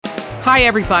Hi,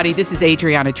 everybody. This is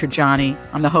Adriana Trajani.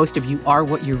 I'm the host of You Are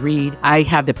What You Read. I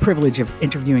have the privilege of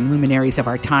interviewing luminaries of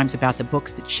our times about the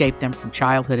books that shaped them from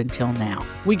childhood until now.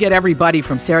 We get everybody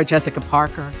from Sarah Jessica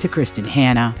Parker to Kristen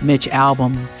Hanna, Mitch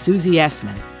Albom, Susie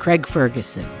Essman, Craig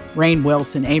Ferguson, Rainn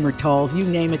Wilson, Amor Tolls, you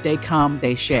name it, they come,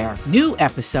 they share. New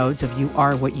episodes of You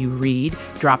Are What You Read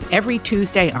drop every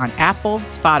Tuesday on Apple,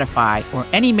 Spotify, or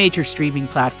any major streaming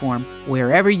platform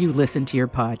wherever you listen to your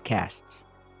podcasts.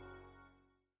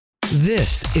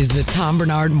 This is the Tom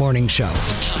Barnard Morning Show.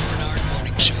 The Tom Barnard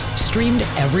Morning Show. Streamed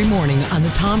every morning on the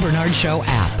Tom Barnard Show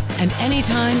app and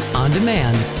anytime on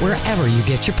demand wherever you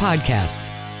get your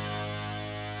podcasts.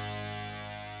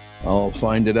 I'll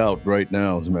find it out right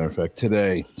now, as a matter of fact,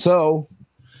 today. So,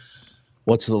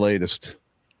 what's the latest?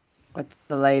 What's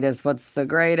the latest? What's the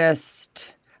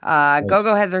greatest?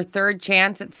 Gogo has her third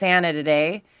chance at Santa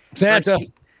today. Santa!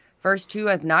 First two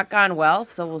have not gone well,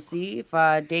 so we'll see if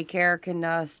daycare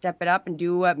can step it up and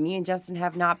do what me and Justin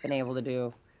have not been able to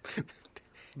do.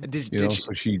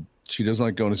 So she doesn't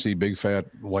like going to see big fat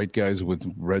white guys with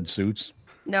red suits?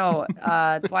 No,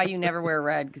 that's why you never wear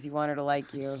red, because you want her to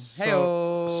like you.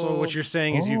 So what you're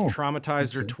saying is you've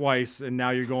traumatized her twice, and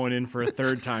now you're going in for a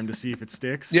third time to see if it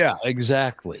sticks? Yeah,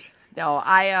 exactly. No,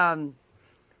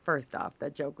 first off,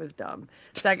 that joke was dumb.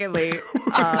 Secondly,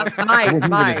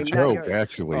 mine. Joke,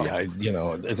 actually.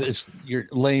 It's your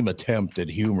lame attempt at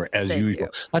humor as usual.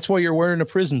 That's why you're wearing a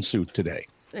prison suit today.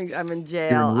 I'm in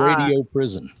jail. You're in radio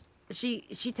prison.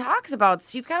 She talks about,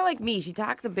 she's kind of like me. She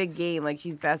talks a big game, like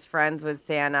she's best friends with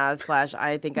Santa /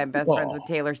 I think I'm best friends with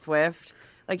Taylor Swift.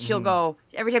 Like she'll go,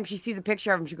 every time she sees a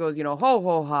picture of him, she goes, ho,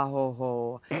 ho, ha, ho,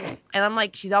 ho. And I'm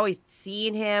like, she's always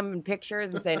seeing him in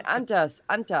pictures and saying,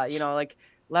 Anta, like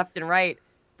left and right.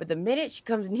 But the minute she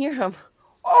comes near him,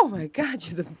 oh my God,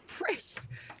 she's a prick.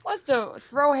 Wants to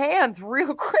throw hands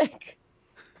real quick.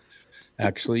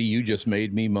 Actually, you just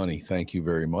made me money. Thank you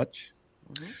very much.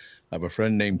 Mm-hmm. I have a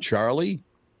friend named Charlie.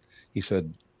 He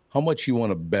said, how much you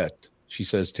want to bet? She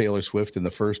says Taylor Swift in the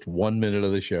first 1 minute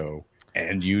of the show.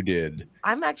 And you did.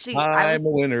 I'm a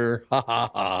winner. Ha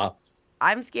ha ha.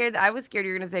 I'm scared. I was scared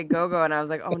you were going to say Go-Go. And I was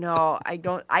like, oh no,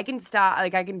 I can stop.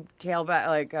 Like I can tail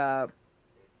back,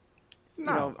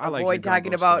 avoid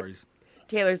talking about stories.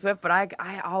 Taylor Swift, but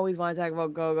I always want to talk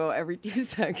about Go-Go every 2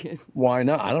 seconds. Why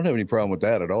not? I don't have any problem with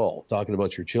that at all. Talking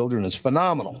about your children is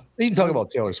phenomenal. You can talk about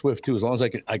Taylor Swift too, as long as I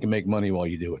can make money while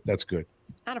you do it. That's good.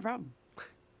 Not a problem.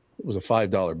 It was a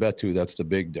 $5 bet too. That's the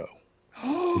big dough.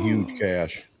 Huge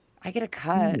cash. I get a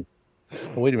cut.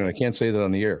 Oh, wait a minute. I can't say that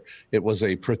on the air. It was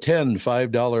a pretend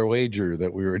 $5 wager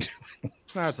that we were doing.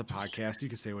 That's a podcast. You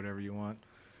can say whatever you want.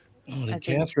 Oh, did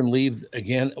Catherine leave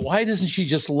again? Why doesn't she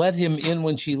just let him in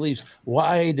when she leaves?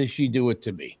 Why does she do it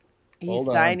to me?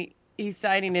 He's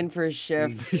signing in for his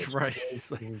shift. Right.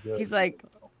 He's like,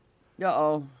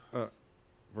 uh-oh.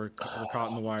 We're caught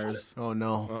in the wires. Oh,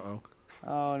 no. Uh-oh.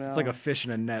 Oh, no. It's like a fish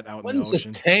in a net out what in the ocean. What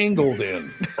is this tangled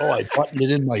in? Oh, I buttoned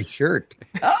it in my shirt.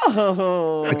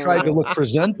 Oh. I tried to look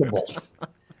presentable.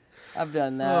 I've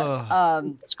done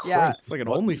that. It's like an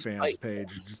OnlyFans page.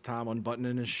 Just Tom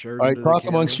unbuttoning his shirt. All right, talk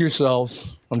amongst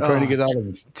yourselves. I'm trying to get out of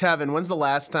it. Tevin, when's the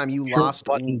last time you lost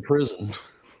button prison?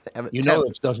 You know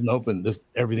this doesn't open.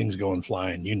 Everything's going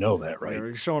flying. You know that, right?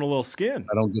 You're showing a little skin.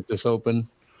 I don't get this open.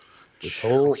 This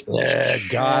whole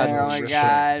God. Oh my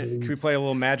God. Can we play a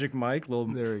little Magic Mike?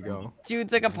 There we go.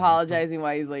 Jude's like apologizing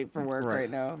why he's late for work right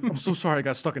now. I'm so sorry I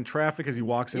got stuck in traffic as he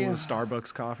walks in with a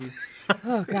Starbucks coffee.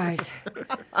 Oh, guys.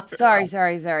 Sorry.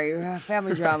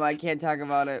 Family drama. I can't talk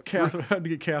about it. Catherine had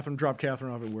to get drop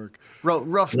Catherine off at work.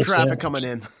 Rough traffic coming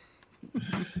in.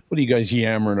 What are you guys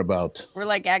yammering about? We're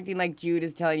like acting like Jude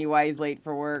is telling you why he's late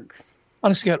for work.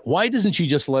 Honestly, why doesn't she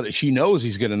just let it? She knows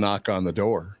he's going to knock on the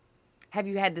door. Have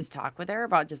you had this talk with her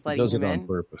about just letting him in? Does it on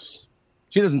purpose.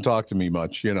 She doesn't talk to me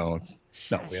much, No,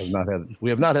 we have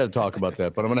not had a talk about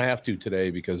that, but I'm going to have to today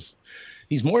because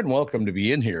he's more than welcome to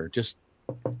be in here.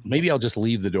 Maybe I'll just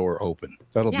leave the door open.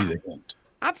 That'll be the hint.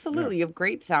 Absolutely. You have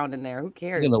great sound in there. Who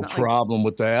cares? No problem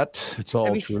with that. It's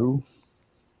all true.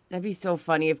 That'd be so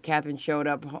funny if Catherine showed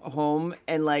up home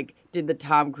and did the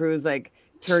Tom Cruise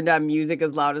turned on music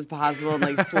as loud as possible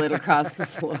and slid across the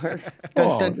floor.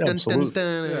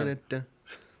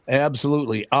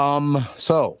 Absolutely.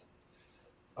 So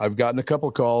I've gotten a couple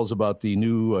of calls about the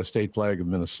new state flag of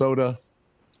Minnesota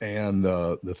and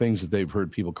the things that they've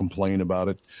heard people complain about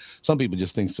it. Some people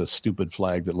just think it's a stupid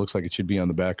flag that looks like it should be on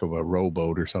the back of a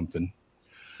rowboat or something.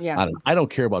 Yeah. I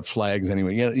don't care about flags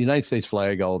anyway. The United States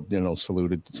flag, I'll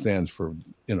salute it. It stands for,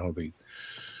 the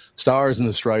stars and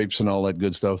the stripes and all that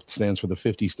good stuff. It stands for the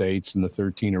 50 states and the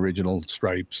 13 original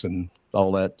stripes and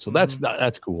all that. So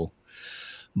that's cool.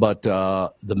 But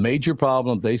the major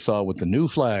problem they saw with the new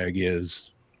flag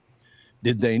is,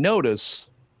 did they notice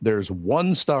there's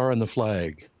one star on the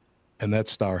flag, and that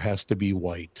star has to be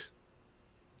white?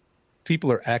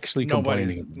 People are actually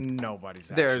complaining. Nobody's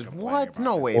There's actually what? complaining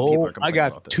No about way this. people are I complaining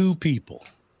got about this. two people.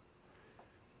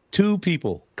 Two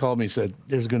people called me and said,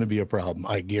 there's going to be a problem.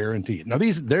 I guarantee it. Now,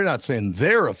 they're not saying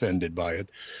they're offended by it,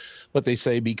 but they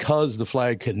say because the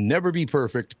flag can never be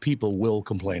perfect, people will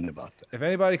complain about that. If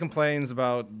anybody complains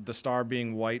about the star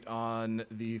being white on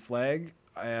the flag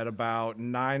at about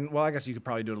 9, well, I guess you could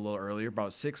probably do it a little earlier,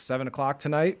 about 6, 7 o'clock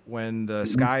tonight, when the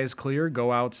sky is clear,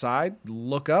 go outside,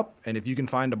 look up, and if you can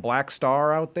find a black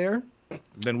star out there,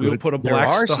 then we'll put a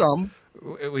black star. There are some.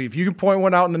 If you can point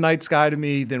one out in the night sky to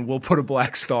me, then we'll put a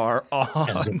black star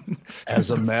on.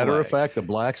 As a matter of fact, the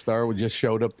black star just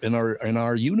showed up in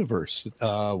our universe.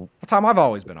 Tom, I've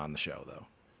always been on the show, though.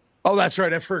 Oh, that's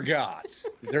right. I forgot.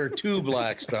 There are two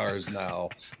black stars now.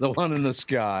 The one in the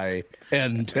sky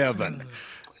and Tevin.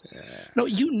 No,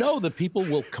 you know that people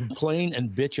will complain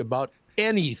and bitch about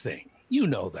anything. You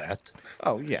know that.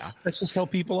 Oh, yeah. That's just how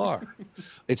people are.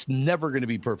 It's never going to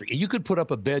be perfect. You could put up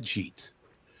a bed sheet.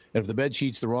 If the bed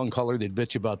sheet's the wrong color, they'd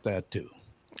bitch about that too.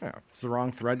 Yeah, if it's the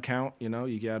wrong thread count, you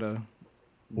gotta.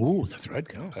 Ooh, the thread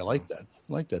count. I like that.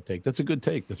 I like that take. That's a good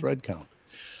take, the thread count.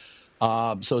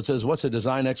 So it says, what's a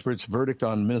design expert's verdict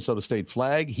on Minnesota state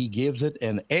flag? He gives it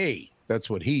an A. That's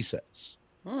what he says.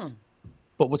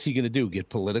 But what's he going to do? Get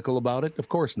political about it? Of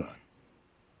course not.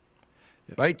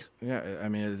 Right? Yeah, I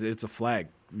mean, it's a flag.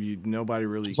 Nobody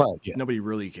really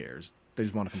cares. They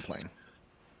just want to complain.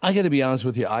 I got to be honest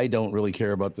with you. I don't really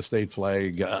care about the state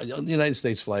flag. The United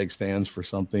States flag stands for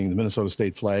something. The Minnesota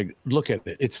state flag, look at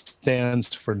it. It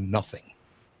stands for nothing.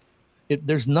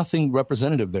 There's nothing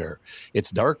representative there. It's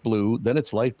dark blue, then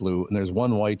it's light blue, and there's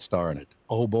one white star in it.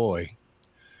 Oh, boy.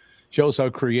 Shows how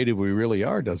creative we really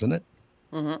are, doesn't it?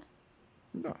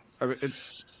 Mm-hmm. No, I mean,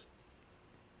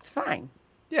 it's fine.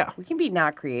 Yeah. We can be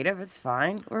not creative. It's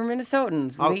fine. We're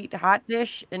Minnesotans. We eat hot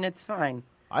dish, and it's fine.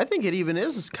 I think it even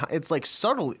is. It's like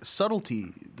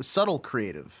subtlety, the subtle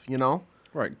creative,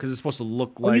 Right, because it's supposed to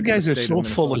look like. You guys the are state so of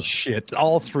full of shit,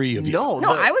 all three of you. No,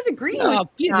 I was agreeing with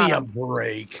you. Give me a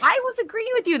break. I was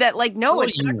agreeing with you that, it's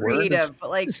not creative,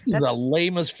 but this is the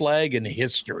lamest flag in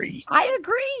history. I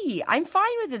agree. I'm fine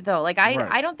with it though.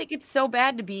 I don't think it's so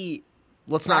bad to be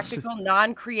practical,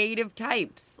 non-creative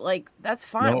types. That's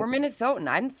fine. No. We're Minnesotan.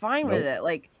 I'm fine with it.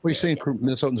 What are you saying?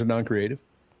 Minnesotans are non-creative?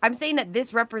 I'm saying that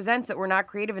this represents that we're not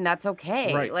creative, and that's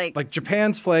okay. Right. Like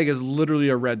Japan's flag is literally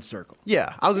a red circle.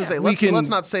 Yeah, I was gonna say let's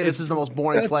not say this is the most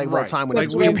boring flag of all time when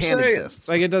Japan exists.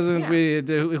 Like it doesn't.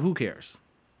 Who cares?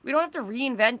 We don't have to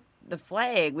reinvent the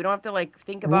flag. We don't have to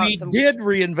think about. We did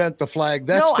reinvent the flag.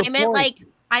 That's the point.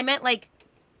 I meant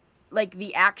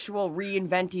the actual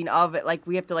reinventing of it.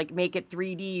 We have to make it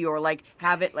 3D or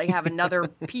have it have another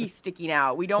piece sticking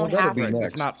out. We don't have to.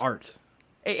 It's not art.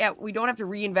 Yeah, we don't have to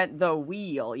reinvent the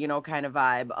wheel, kind of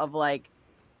vibe of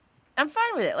I'm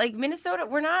fine with it. Minnesota,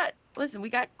 we're not. Listen, we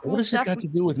got cool stuff. What does it got to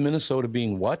do with Minnesota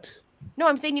being what? No,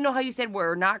 I'm saying, how you said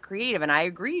we're not creative, and I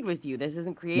agreed with you. This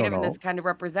isn't creative, and this kind of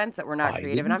represents that we're not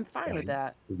creative, and I'm fine with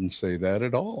that. Didn't say that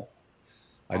at all.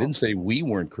 I didn't say we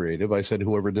weren't creative. I said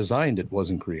whoever designed it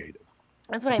wasn't creative.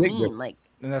 That's what I mean.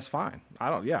 And that's fine.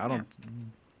 I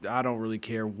don't really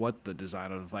care what the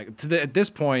design of the flag. At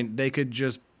this point, they could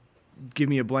just give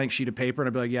me a blank sheet of paper and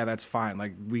I'd be like, yeah, that's fine.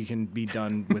 We can be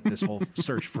done with this whole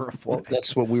search for a flag. Well,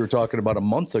 that's what we were talking about a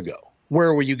month ago.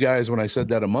 Where were you guys when I said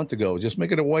that a month ago? Just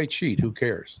make it a white sheet. Who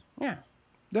cares? Yeah.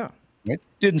 Yeah. Right?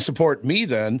 Didn't support me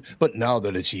then, but now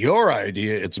that it's your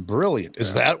idea, it's brilliant.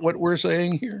 Is that what we're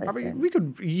saying here? I mean, we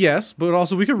could, yes, but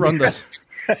also we could run this.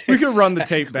 We could run the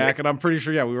tape back, and I'm pretty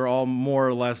sure, we were all more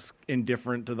or less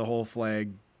indifferent to the whole flag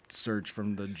search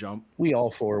from the jump. We all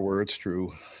four were. It's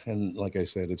true, and like I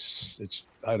said, it's.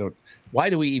 I don't. Why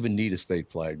do we even need a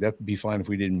state flag? That'd be fine if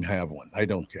we didn't have one. I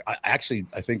don't care. I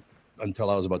think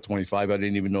until I was about 25, I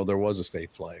didn't even know there was a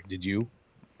state flag. Did you?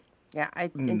 Yeah,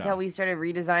 until we started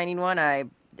redesigning one,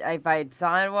 if I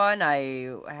saw one,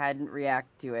 I hadn't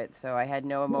reacted to it, so I had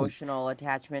no emotional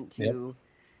attachment to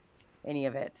any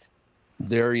of it.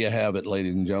 There you have it,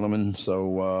 ladies and gentlemen.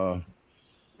 So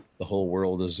the whole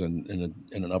world is in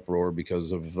an uproar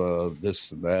because of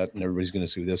this and that, and everybody's going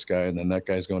to sue this guy, and then that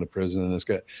guy's going to prison, and this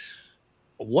guy.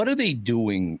 What are they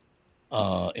doing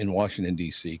in Washington,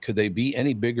 D.C.? Could they be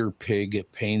any bigger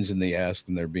pains in the ass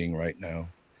than they're being right now?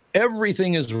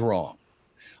 Everything is wrong.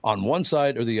 On one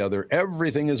side or the other,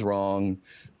 everything is wrong.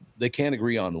 They can't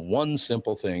agree on one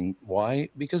simple thing. Why?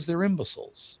 Because they're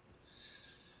imbeciles.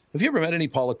 Have you ever met any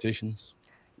politicians?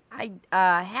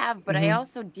 I have, but I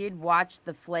also did watch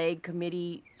the flag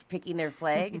committee picking their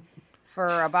flag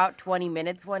for about 20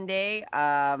 minutes one day.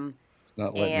 Not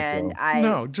letting And it go.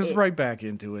 No, just right back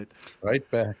into it. Right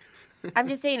back. I'm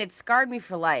just saying it scarred me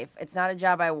for life. It's not a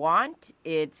job I want.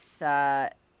 It's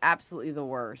absolutely the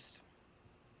worst.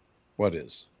 What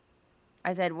is?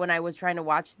 I said when I was trying to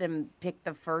watch them pick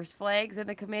the first flags in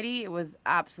the committee, it was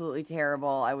absolutely terrible.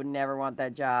 I would never want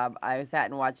that job. I sat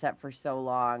and watched that for so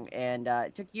long, and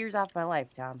it took years off my life,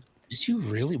 Tom. Did you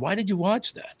really? Why did you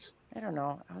watch that? I don't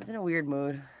know. I was in a weird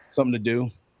mood. Something to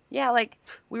do? Yeah, like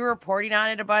we were reporting on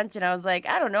it a bunch, and I was like,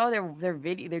 I don't know.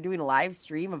 They're doing a live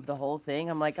stream of the whole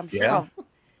thing. I'm like, I'm sure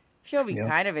it'll be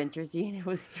kind of interesting. It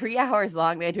was 3 hours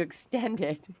long. They had to extend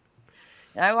it,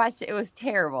 and I watched it. It was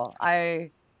terrible.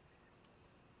 I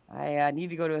need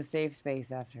to go to a safe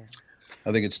space after.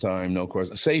 I think it's time, no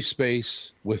question. Safe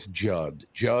space with Judd.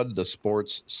 Judd, the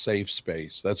sports safe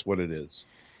space. That's what it is.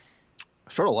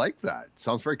 I sort of like that.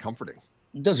 Sounds very comforting.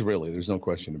 It does really. There's no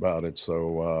question about it.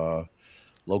 So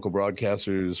local broadcasts,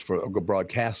 for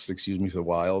the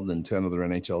Wild and 10 other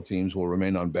NHL teams will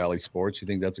remain on Bally Sports. You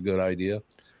think that's a good idea?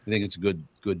 You think it's good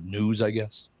news, I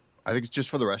guess? I think it's just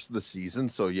for the rest of the season.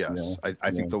 So yes, I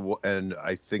think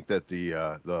I think that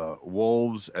the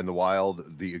Wolves and the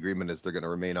Wild, the agreement is they're going to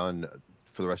remain on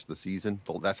for the rest of the season.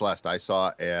 That's the last I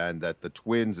saw, and that the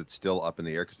Twins, it's still up in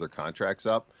the air because their contract's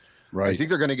up. Right. I think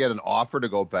they're going to get an offer to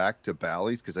go back to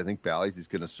Bally's because I think Bally's is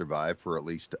going to survive for at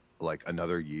least like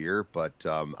another year, but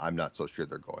I'm not so sure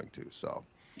they're going to. So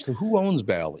who owns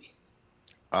Bally?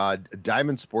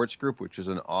 Diamond Sports Group, which is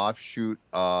an offshoot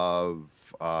of.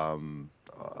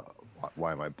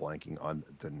 Why am I blanking on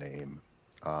the name?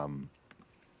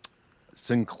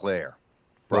 Sinclair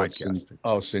Broadcasting.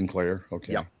 Sinclair.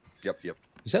 Okay. Yep.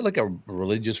 Is that like a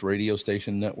religious radio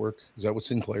station network? Is that what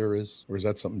Sinclair is? Or is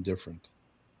that something different?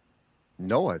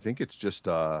 No, I think it's just,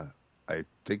 I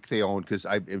think they own, because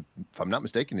if I'm not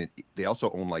mistaken, they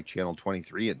also own like Channel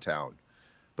 23 in town.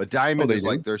 But Diamond is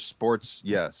like their sports,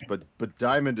 yes. But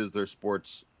Diamond is their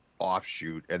sports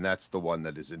offshoot, and that's the one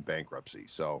that is in bankruptcy.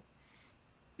 So,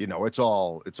 it's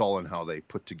all in how they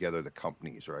put together the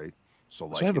companies, right?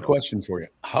 So I have a question for you.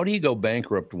 How do you go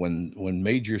bankrupt when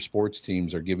major sports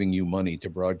teams are giving you money to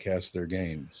broadcast their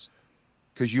games?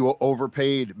 Because you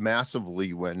overpaid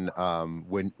massively when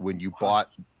you bought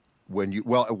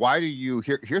why do you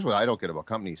here's what I don't get about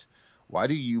companies. Why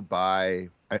do you buy?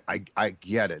 I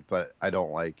get it, but I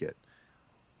don't like it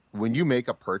when you make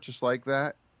a purchase like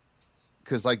that.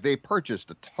 Because they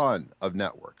purchased a ton of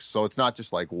networks, so it's not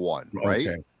just like one, right?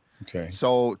 Okay.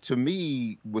 So to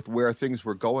me, with where things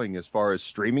were going as far as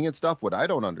streaming and stuff, what I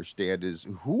don't understand is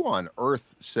who on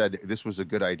earth said this was a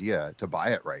good idea to buy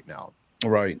it right now.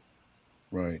 Right.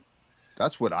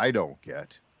 That's what I don't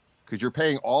get, because you're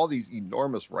paying all these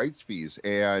enormous rights fees,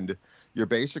 and you're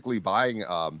basically buying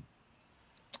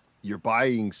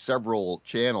several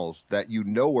channels that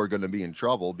are going to be in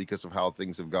trouble because of how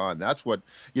things have gone. That's what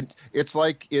it's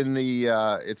like in the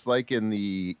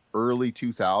early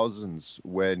 2000s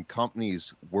when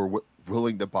companies were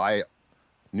willing to buy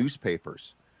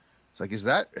newspapers. It's like, is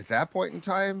that at that point in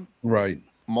time, right?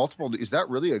 Is that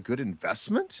really a good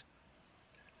investment?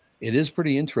 It is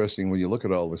pretty interesting when you look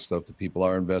at all this stuff that people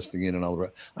are investing in and all the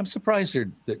rest. I'm surprised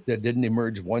there didn't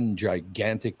emerge one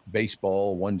gigantic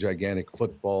baseball, one gigantic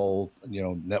football,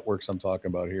 networks I'm talking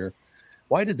about here.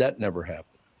 Why did that never happen?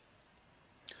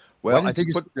 Well, I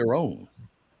think their own.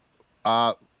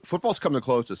 Football's come the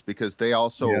closest because they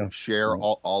also share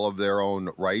all of their own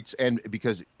rights, and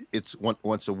because it's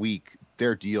once a week,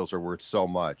 their deals are worth so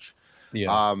much.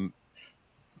 Yeah.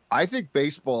 I think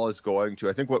baseball is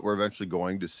I think what we're eventually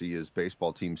going to see is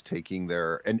baseball teams taking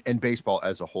and baseball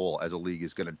as a whole, as a league,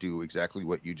 is going to do exactly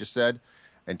what you just said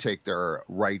and take their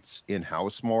rights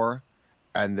in-house more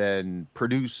and then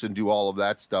produce and do all of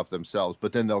that stuff themselves.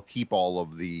 But then they'll keep all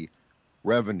of the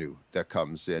revenue that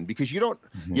comes in, because you don't,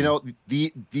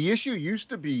 the issue used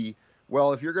to be,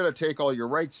 well, if you're going to take all your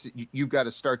rights, you've got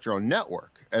to start your own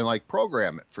network and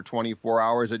program it for 24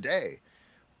 hours a day.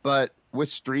 But with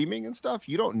streaming and stuff,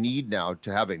 you don't need now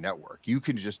to have a network. You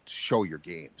can just show your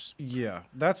games. Yeah,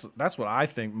 that's what I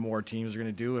think more teams are going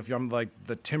to do. If I'm like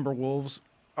the Timberwolves,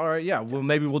 all right, yeah, well,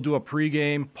 maybe we'll do a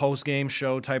pregame, postgame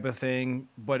show type of thing,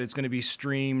 but it's going to be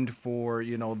streamed for,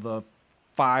 the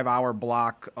 5-hour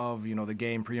block of, the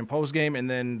game, pre and postgame, and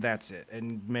then that's it.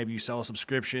 And maybe you sell a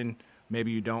subscription,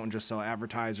 maybe you don't, and just sell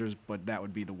advertisers, but that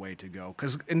would be the way to go.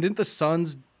 And didn't the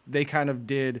Suns, they kind of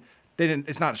did...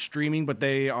 It's not streaming, but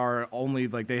they are only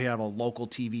they have a local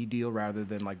TV deal rather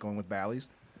than going with Bally's.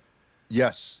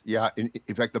 Yes, yeah.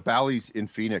 In fact, the Bally's in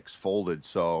Phoenix folded,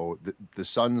 so the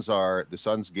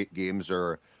Suns games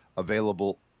are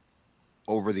available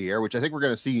over the air, which I think we're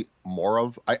going to see more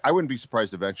of. I wouldn't be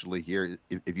surprised eventually here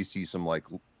if you see some like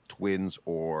Twins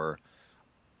or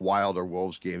Wild or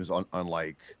Wolves games on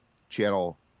like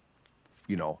channel,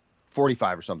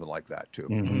 45 or something like that too.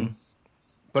 Mm-hmm.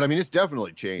 But I mean, it's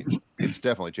definitely changed. It's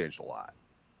definitely changed a lot.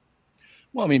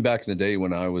 Well, I mean, back in the day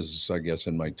when I was, I guess,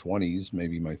 in my 20s,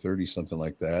 maybe my 30s, something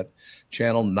like that,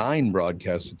 Channel 9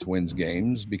 broadcasted Twins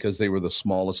games because they were the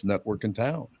smallest network in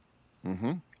town.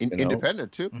 Mm-hmm.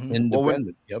 Independent, too. Mm-hmm.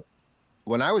 Independent, yep.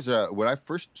 When I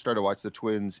first started watching the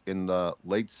Twins in the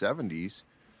late 70s,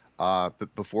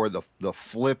 before the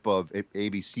flip of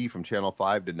ABC from Channel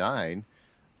 5 to 9,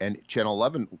 and Channel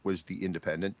 11 was the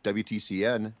independent,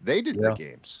 WTCN, they did the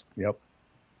games. Yep.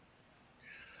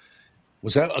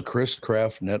 Was that a Chris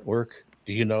Craft network?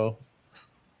 Do you know?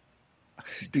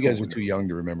 You guys are too young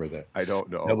to remember that. I don't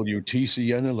know.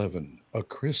 WTCN 11, a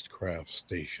Chris Craft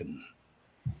station.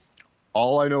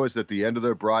 All I know is that at the end of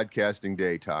their broadcasting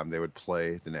day, Tom, they would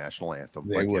play the national anthem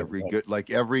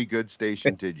every good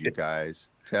station did. You guys,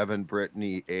 Tevin,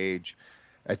 Brittany, Age.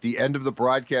 At the end of the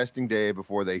broadcasting day,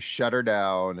 before they shut her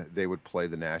down, they would play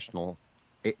the national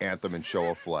anthem and show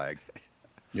a flag.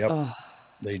 Yep,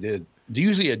 they did.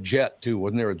 Usually a jet, too.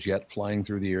 Wasn't there a jet flying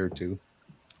through the air, too?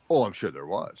 Oh, I'm sure there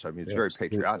was. I mean, it's very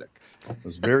patriotic. It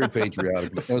was very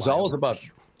patriotic. It was always about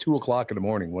 2 o'clock in the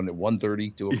morning, wasn't it?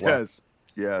 1:30, 2 o'clock? Yes,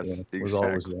 yeah, exactly. It was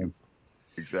always then.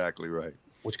 Exactly right.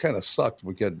 Which kind of sucked.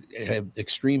 We could have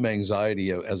extreme anxiety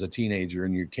as a teenager,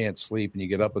 and you can't sleep, and you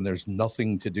get up, and there's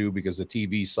nothing to do because the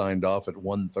TV signed off at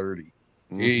 1:30.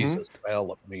 Mm-hmm. Jesus,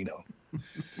 Palomino.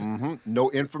 Mm-hmm. No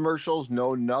infomercials, no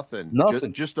nothing.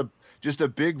 Nothing. Just a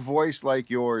big voice like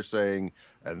yours saying,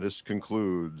 "And this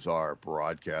concludes our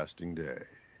broadcasting day."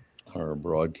 Our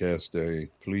broadcast day.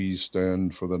 Please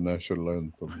stand for the national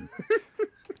anthem.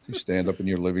 You stand up in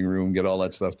your living room, get all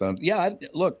that stuff done. Yeah,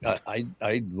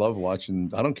 I love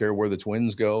watching. I don't care where the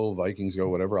Twins go, Vikings go,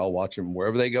 whatever. I'll watch them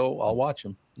wherever they go. I'll watch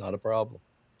them. Not a problem.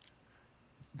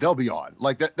 They'll be on.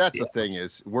 Like that. That's the thing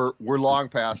is we're long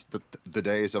past the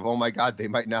days of, oh my God, they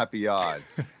might not be on.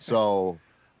 So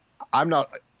I'm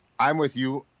with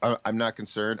you. I'm not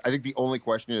concerned. I think the only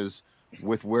question is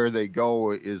with where they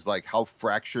go is like how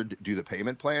fractured do the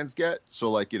payment plans get? So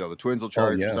like, the Twins will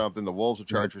charge for something, the Wolves will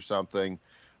charge for something.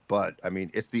 But I mean,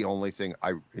 it's the only thing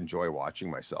I enjoy watching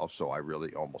myself. So I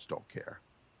really almost don't care.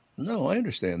 No, I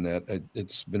understand that.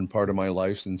 It's been part of my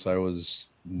life since I was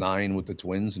 9 with the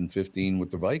Twins and 15 with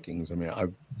the Vikings. I mean,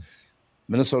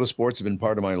 Minnesota sports have been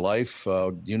part of my life.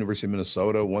 University of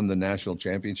Minnesota won the national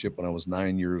championship when I was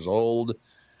 9 years old.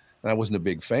 And I wasn't a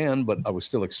big fan, but I was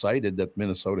still excited that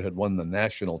Minnesota had won the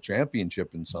national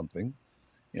championship in something.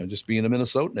 Just being a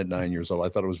Minnesotan at 9 years old, I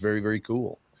thought it was very, very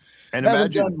cool. And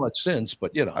haven't done much since,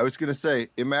 but I was going to say,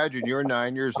 imagine you're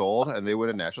 9 years old and they win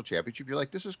a national championship. You're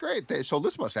like, this is great. So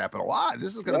this must happen a lot.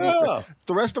 This is going to be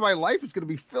the rest of my life is going to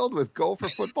be filled with Gopher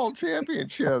football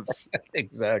championships.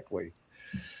 Exactly.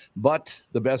 But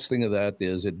the best thing of that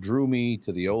is it drew me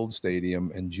to the old stadium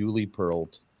and Julie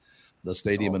Perlt, the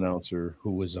stadium announcer,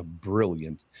 who was a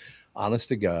brilliant, honest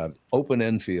to God, open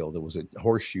end field. It was a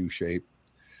horseshoe shape.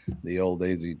 The old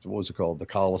days, what was it called? The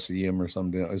Coliseum or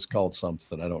something? It was called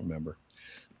something. I don't remember.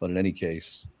 But in any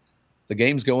case, the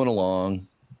game's going along,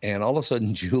 and all of a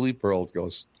sudden, Julie Perlt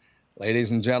goes,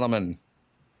 "Ladies and gentlemen,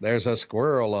 there's a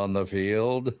squirrel on the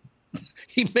field."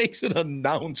 He makes an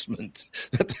announcement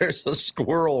that there's a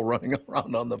squirrel running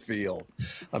around on the field.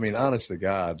 I mean, honest to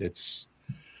God, it's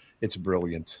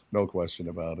brilliant. No question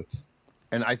about it.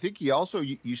 And I think he also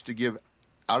used to give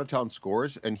out-of-town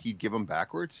scores, and he'd give them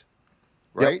backwards.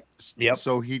 Right? Yep.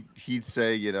 So he'd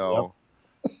say,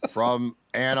 from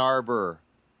Ann Arbor,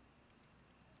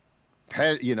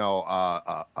 Michigan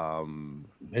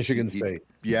State.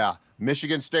 Yeah.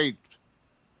 Michigan State,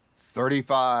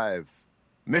 35.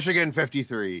 Michigan,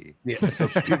 53. Yeah. So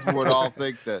people would all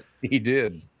think that. He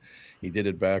did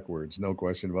it backwards. No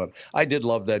question about it. I did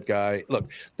love that guy.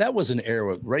 Look, that was an era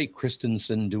with Ray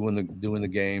Christensen doing the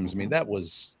games. I mean, it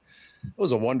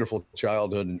was a wonderful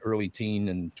childhood and early teen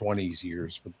and 20s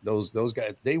years. But those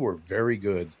guys, they were very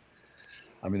good.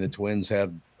 I mean, the Twins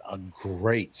had a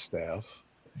great staff.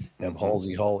 Have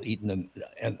Halsey Hall eating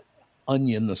an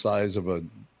onion the size of a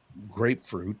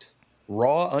grapefruit,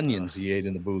 raw onions he ate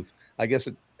in the booth. I guess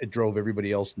it drove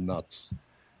everybody else nuts.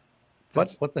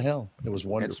 But what the hell? It was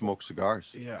wonderful. And smoke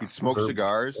cigars. Yeah. He'd smoke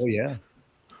cigars. Oh, yeah.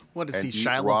 What is he, and eat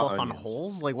Shia raw LaBeouf on ons.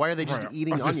 holes? Like, why are they just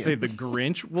eating I was gonna onions? say the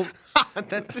Grinch. Well,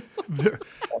 That too.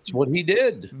 That's what he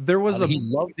did. There was He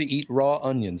loved to eat raw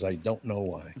onions. I don't know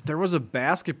why. There was a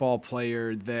basketball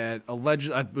player that alleged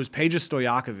it was Peja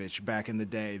Stojakovic back in the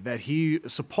day that he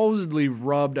supposedly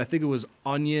rubbed, I think it was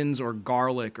onions or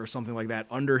garlic or something like that,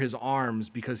 under his arms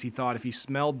because he thought if he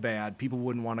smelled bad, people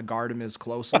wouldn't want to guard him as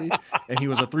closely. And he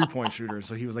was a 3-point shooter,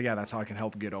 so he was like, "Yeah, that's how I can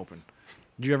help get open."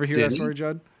 Did you ever hear that story,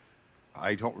 Judd?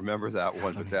 I don't remember that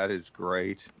one, but that is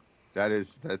great.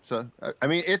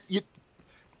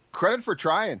 Credit for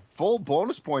trying. Full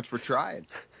bonus points for trying.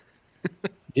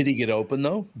 Did he get open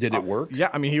though? Did it work? Yeah,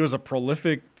 I mean, he was a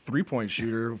prolific 3-point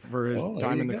shooter for his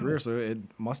time in the go. career, so it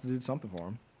must have did something for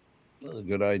him. Well, a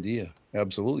good idea.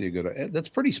 Absolutely a good idea. That's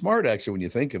pretty smart, actually, when you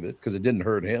think of it, because it didn't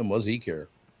hurt him. Was he care?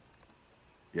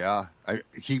 Yeah,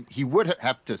 he would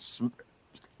have to,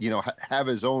 have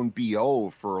his own BO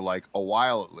for like a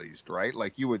while at least, right?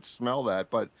 Like you would smell that,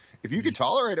 but if you could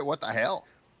tolerate it, what the hell?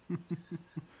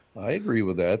 I agree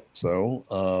with that.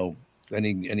 So,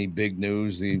 any big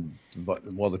news?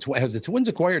 Have the Twins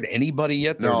acquired anybody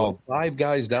yet? They're No. like 5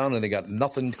 guys down, and they got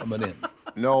nothing coming in.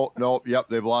 No. Yep,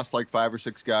 they've lost like 5 or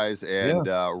 6 guys, and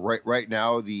right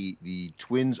now the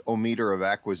Twins ometer of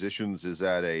acquisitions is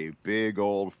at a big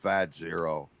old fat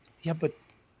 0. Yeah, but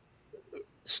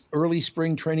early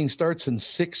spring training starts in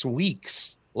 6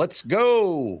 weeks. Let's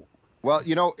go. Well,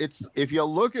 it's if you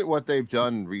look at what they've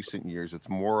done in recent years, it's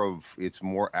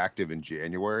more active in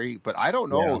January. But I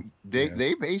don't know.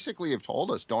 They basically have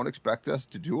told us don't expect us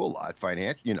to do a lot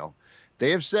financial. They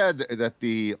have said that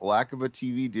the lack of a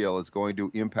TV deal is going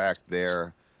to impact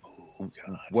their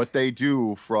what they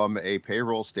do from a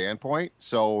payroll standpoint.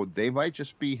 So they might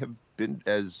just have been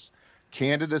as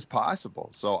candid as possible.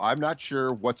 So I'm not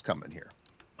sure what's coming here.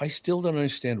 I still don't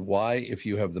understand why, if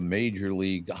you have the major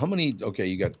league, how many? Okay,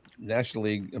 you got National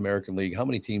League, American League. How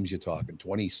many teams you talking?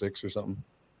 26 or something?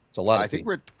 It's a lot. I think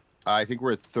we're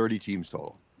at 30 teams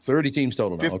total. 30 teams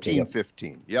total now.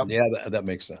 15. Yep. Yeah, that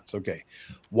makes sense. Okay.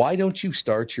 Why don't you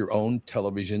start your own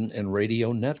television and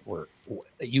radio network?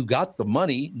 You got the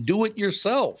money. Do it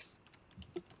yourself.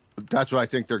 That's what I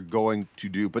think they're going to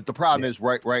do. But the problem is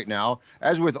right now,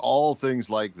 as with all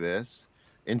things like this,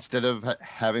 instead of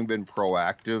having been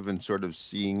proactive and sort of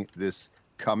seeing this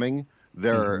coming,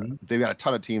 they've got a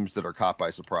ton of teams that are caught by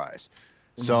surprise.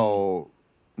 So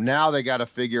now they got to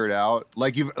figure it out.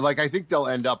 I think they'll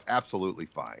end up absolutely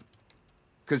fine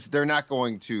because they're not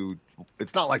going to.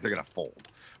 It's not like they're going to fold.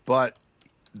 But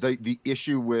the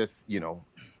issue with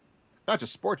not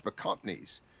just sports but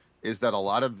companies is that a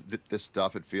lot of this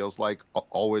stuff, it feels like,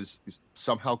 always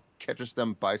somehow catches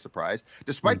them by surprise,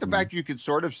 despite the fact you could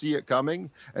sort of see it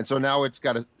coming. And so now it's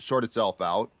got to sort itself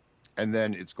out, and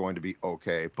then it's going to be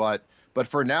okay. But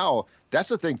for now, that's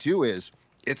the thing, too, is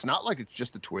it's not like it's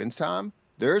just the Twins, Tom.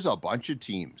 There's a bunch of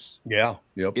teams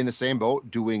in the same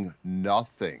boat doing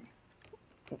nothing.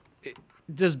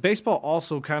 Does baseball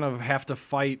also kind of have to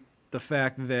fight the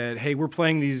fact that, hey, we're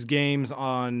playing these games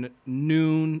at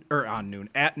noon, and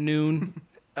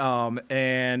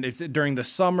it's during the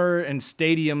summer, and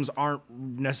stadiums aren't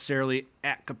necessarily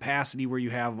at capacity where you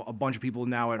have a bunch of people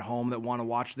now at home that want to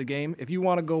watch the game. If you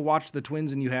want to go watch the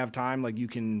Twins and you have time, like, you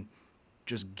can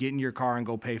just get in your car and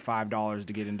go pay $5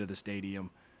 to get into the stadium,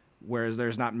 whereas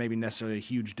there's not maybe necessarily a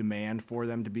huge demand for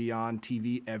them to be on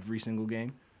TV every single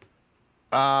game.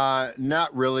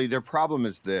 Not really. Their problem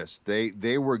is this: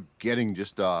 they were getting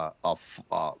just a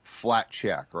flat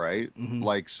check, right?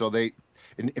 Like, so they,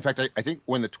 in fact, I think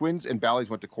when the Twins and Bally's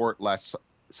went to court last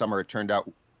summer, it turned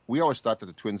out we always thought that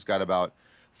the Twins got about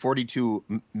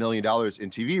 $42 million in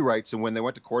TV rights, and when they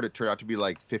went to court, it turned out to be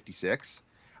like 56,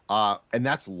 and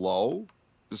that's low.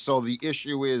 So the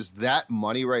issue is that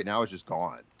money right now is just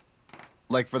gone.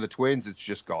 Like for the Twins, it's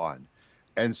just gone.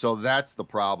 And so that's the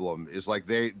problem, is like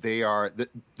they are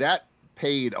that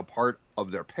paid a part of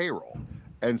their payroll.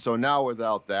 And so now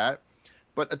without that,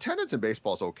 but attendance in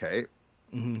baseball is okay.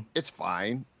 It's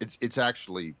fine. It's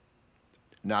actually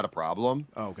not a problem.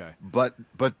 Oh, okay. But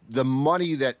the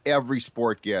money that every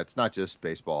sport gets, not just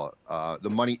baseball, the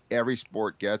money every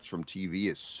sport gets from TV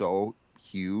is so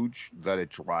huge that it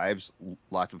drives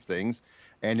lots of things.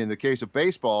 And in the case of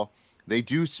baseball, they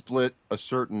do split a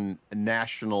certain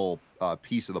national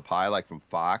piece of the pie, like from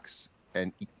Fox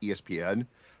and ESPN,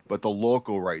 but the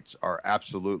local rights are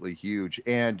absolutely huge.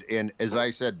 And as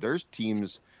I said, there's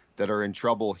teams that are in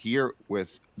trouble here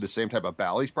with the same type of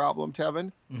Bally's problem,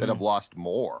 Tevin, that have lost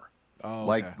more.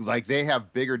 Oh, okay. Like they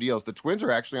have bigger deals. The Twins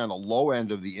are actually on the low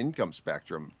end of the income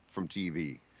spectrum from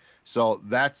TV. So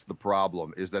that's the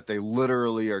problem, is that they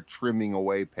literally are trimming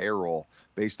away payroll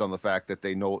based on the fact that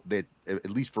they know that at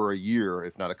least for a year,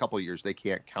 if not a couple of years, they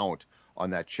can't count on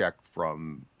that check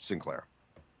from Sinclair.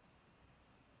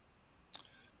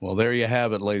 Well, there you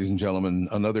have it, ladies and gentlemen.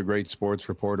 Another great sports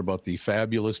report about the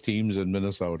fabulous teams in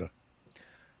Minnesota.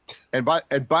 And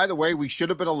by the way, we should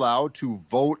have been allowed to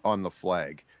vote on the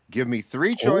flag. Give me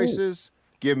 3 choices.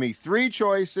 Give me 3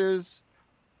 choices,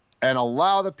 and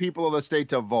allow the people of the state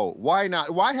to vote. Why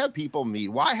not? Why have people meet?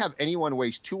 Why have anyone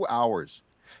waste 2 hours?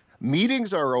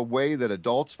 Meetings are a way that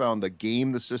adults found to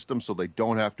game the system so they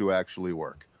don't have to actually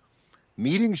work.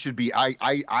 Meetings should be,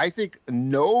 I think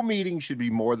no meeting should be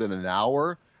more than an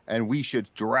hour, and we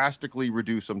should drastically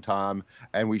reduce some time,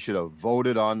 and we should have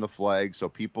voted on the flag so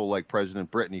people like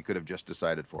President Brittany could have just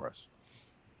decided for us.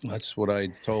 That's what I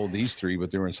told these 3, but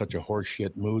they were in such a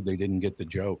horseshit mood they didn't get the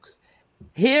joke.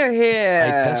 Here, here. I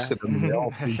tested them. They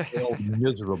all failed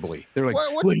miserably. They're like,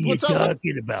 what are you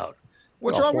talking about?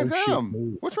 What's wrong with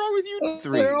them? What's wrong with you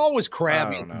 3? They're always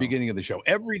crabby at the beginning of the show.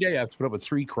 Every day I have to put up with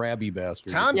 3 crabby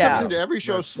bastards. Tom comes into every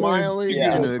show smiling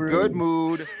and in a good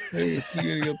mood. You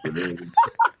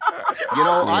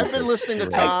know, I've been listening to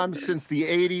Tom since the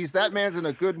 80s. That man's in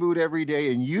a good mood every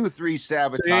day, and you 3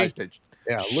 sabotaged it.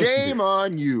 Yeah, shame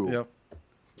on you. Yep.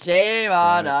 Shame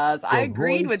on us. I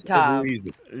agreed with Tom.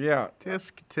 Yeah.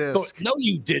 Tisk, So, tisk. no,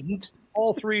 you didn't.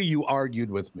 All 3 of you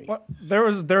argued with me. Well, there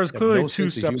was clearly no two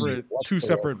sense of humor separate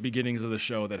whatsoever. beginnings of the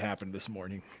show that happened this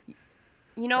morning.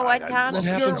 You know what, Tom? That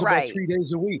You're happens right. about 3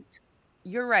 days a week.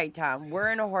 You're right, Tom.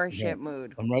 We're in a horseshit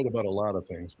mood. I'm right about a lot of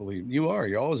things. Believe me. You are.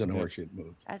 You're always in a horseshit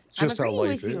mood. That's, It's just I'm how agreeing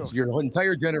life with is. you. Your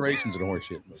entire generation's in a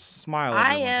horseshit mood. Smile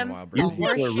I every once in am a while, You Bruce. people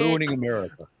are horseshit. ruining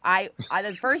America. I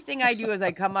the first thing I do is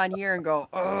I come on here and go,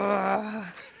 ugh.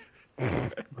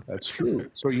 That's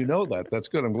true. So you know that. That's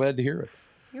good. I'm glad to hear it.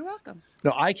 You're welcome.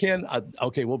 No, I can.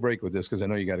 Okay, we'll break with this because I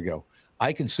know you got to go.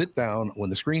 I can sit down when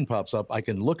the screen pops up. I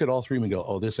can look at all 3 of them and go,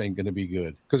 "Oh, this ain't going to be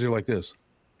good," because they're like this.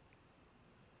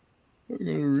 What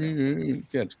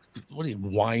are you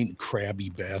whine, crabby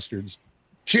bastards?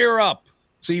 Cheer up!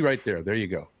 See right there. There you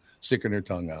go. Sticking their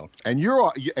tongue out. And you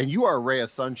are a ray of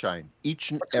sunshine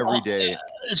each and every day.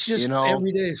 It's just You know,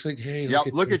 every day. It's like, hey,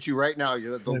 Look at you right now.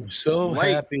 You're the I'm so light.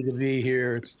 happy to be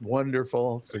here. It's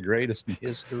wonderful. It's the greatest in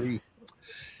history.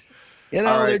 You know,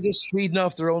 All right. they're just feeding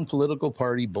off their own political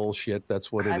party bullshit.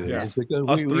 That's what it is. Yes. It's like, oh,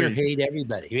 Us we 3. hate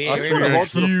everybody. Us Yeah, 3 gonna are vote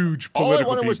for the- huge All I political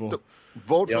wanted was people. to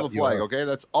vote for Yep, the you flag. are. Okay,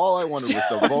 that's all I wanted was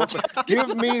to vote. Give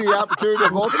me the opportunity to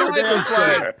vote for the damn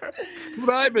flag. That's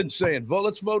what I've been saying.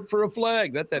 Let's vote for a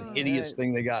flag. That hideous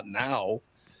thing they got now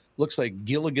looks like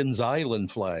Gilligan's Island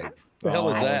flag. What the hell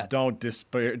is that?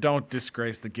 Don't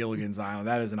disgrace the Gilligan's Island.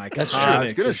 That is an iconic. I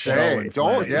was gonna show say, and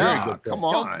don't. flag. Yeah, Very good come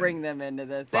point. on. Don't bring them into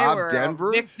this. They Bob were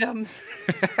Denver? victims.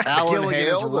 Alan Gilligan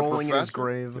Hale, is the rolling in his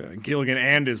professor. grave. Gilligan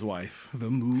and his wife, the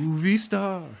movie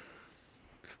star.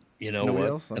 You know Nobody what?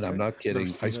 else? And Okay. I'm not kidding.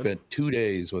 Never seen I this. spent 2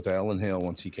 days with Alan Hale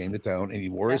once he came to town, and he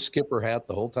wore his skipper hat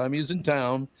the whole time he was in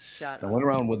town. Shut I up. went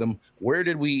around with him. Where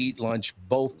did we eat lunch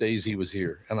both days he was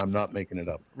here? And I'm not making it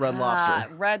up. Red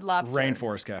Lobster. Red Lobster.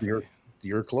 Rainforest Cafe.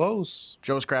 You're close.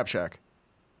 Joe's Crab Shack.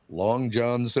 Long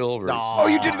John Silver. Oh,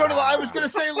 you did go to I was going to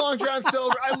say Long John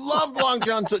Silver. I love Long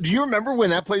John Silver. Do you remember when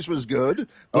that place was good?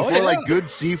 Before, yeah. like, good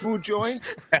seafood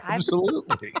joints?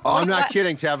 Absolutely. Oh, I'm not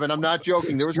kidding, Tevin. I'm not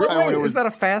joking. There was a time when it was... Is that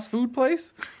a fast food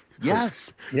place?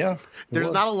 Yes. Yeah.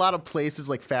 There's not a lot of places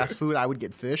like fast food. I would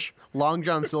get fish. Long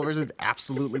John Silver's is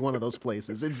absolutely one of those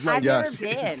places. It's like I've Yes.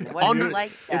 never been. What's under, it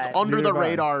like it's that? under the Neither have I.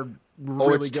 radar. Oh,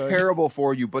 Really it's good. terrible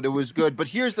for you, but it was good. But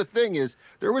here's the thing: is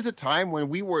there was a time when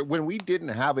we didn't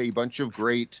have a bunch of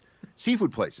great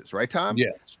seafood places, right, Tom?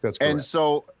 Yes, that's correct.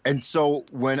 And so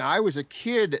when I was a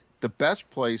kid, the best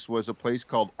place was a place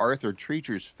called Arthur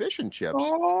Treacher's Fish and Chips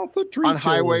on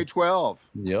Highway 12.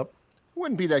 Yep.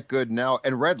 Wouldn't be that good now.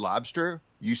 And Red Lobster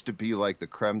used to be like the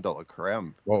creme de la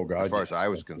creme. Oh, God, as far yeah. as I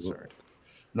was Absolutely. concerned.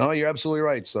 No, you're absolutely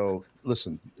right. So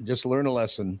listen, just learn a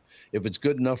lesson. If it's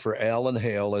good enough for Alan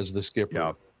Hale as the skipper,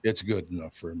 Yep. it's good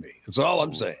enough for me. That's all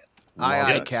I'm saying. Aye, Love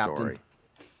aye, that Captain. story.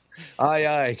 Aye,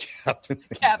 aye, Captain.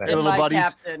 Captain, Hey, little my buddies.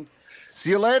 captain.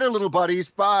 See you later, little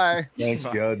buddies. Bye. Thanks,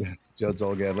 Judd. Judd's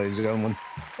all good, ladies and gentlemen.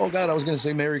 Oh, God, I was going to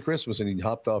say Merry Christmas, and he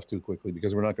hopped off too quickly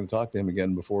because we're not going to talk to him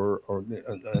again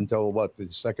until, what, the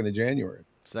 2nd of January.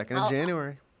 2nd of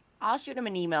January. I'll shoot him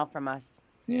an email from us.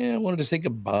 Yeah, I wanted to say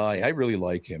goodbye. I really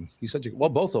like him. He's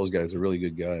both those guys are really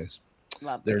good guys.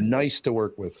 They're nice to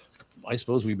work with. I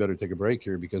suppose we better take a break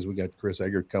here because we got Chris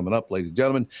Eggert coming up, ladies and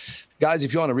gentlemen. Guys,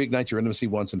 if you want to reignite your intimacy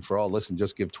once and for all, listen,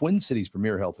 just give Twin Cities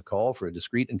Premier Health a call for a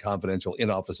discreet and confidential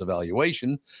in-office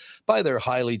evaluation by their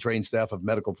highly trained staff of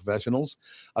medical professionals.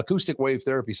 Acoustic wave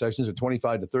therapy sessions are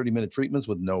 25 to 30-minute treatments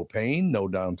with no pain, no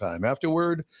downtime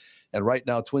afterward. And right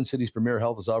now, Twin Cities Premier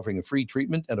Health is offering a free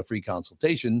treatment and a free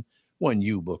consultation when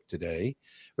you book today.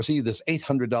 Receive this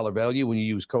 $800 value when you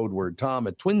use code word TOM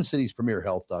at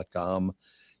TwinCitiesPremierHealth.com.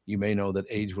 You may know that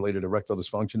age-related erectile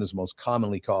dysfunction is most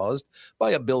commonly caused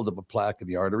by a buildup of plaque in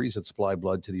the arteries that supply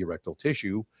blood to the erectile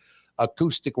tissue.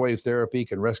 Acoustic wave therapy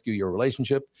can rescue your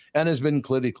relationship and has been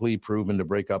clinically proven to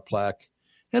break up plaque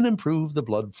and improve the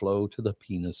blood flow to the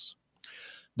penis.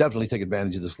 Definitely take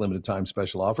advantage of this limited time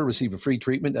special offer. Receive a free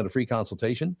treatment and a free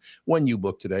consultation when you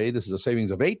book today. This is a savings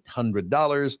of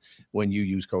 $800 when you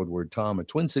use code word TOM at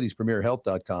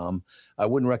TwinCitiesPremierHealth.com. I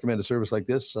wouldn't recommend a service like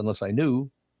this unless I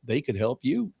knew they could help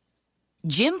you.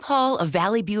 Jim Paul of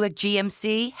Valley Buick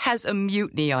GMC has a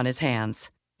mutiny on his hands.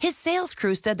 His sales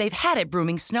crew said they've had it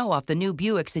brooming snow off the new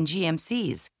Buicks and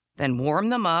GMCs, then warm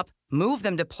them up, move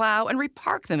them to plow, and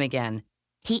repark them again.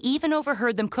 He even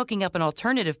overheard them cooking up an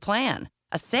alternative plan,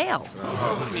 a sale.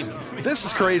 This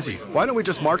is crazy. Why don't we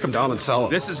just mark them down and sell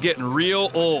them? This is getting real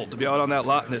old to be out on that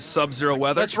lot in this sub-zero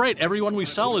weather. That's right. Everyone we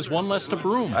sell is one less to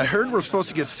broom. I heard we're supposed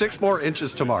to get 6 more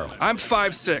inches tomorrow. I'm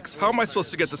 5'6". How am I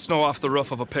supposed to get the snow off the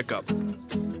roof of a pickup?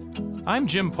 I'm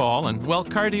Jim Paul, and while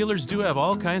car dealers do have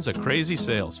all kinds of crazy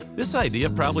sales, this idea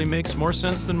probably makes more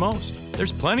sense than most.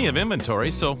 There's plenty of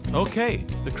inventory, so okay,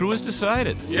 the crew has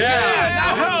decided. Yeah,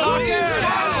 now we're talking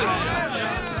fun!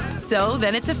 So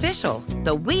then it's official.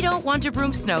 The We Don't Want to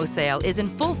Broom snow sale is in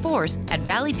full force at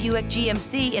Valley Buick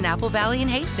GMC in Apple Valley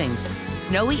and Hastings.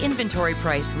 Snowy inventory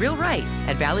priced real right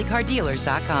at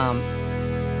valleycardealers.com.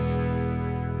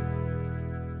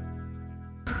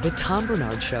 The Tom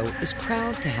Barnard Show is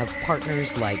proud to have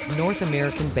partners like North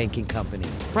American Banking Company,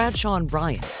 Bradshaw &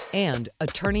 Bryant, and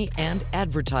attorney and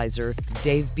advertiser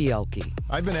Dave Bielke.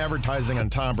 I've been advertising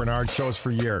on Tom Barnard shows for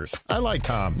years. I like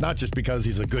Tom, not just because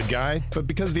he's a good guy, but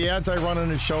because the ads I run on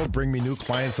his show bring me new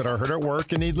clients that are hurt at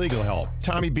work and need legal help.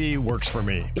 Tommy B works for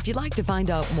me. If you'd like to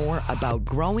find out more about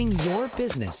growing your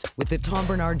business with the Tom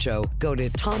Barnard Show, go to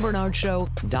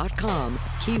TomBarnardShow.com,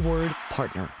 keyword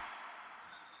partner.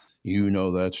 You know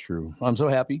that's true. I'm so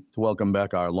happy to welcome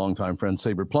back our longtime friend,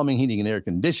 Sabre Plumbing, Heating, and Air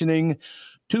Conditioning,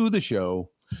 to the show.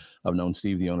 I've known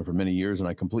Steve, the owner, for many years, and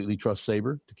I completely trust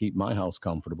Sabre to keep my house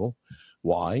comfortable.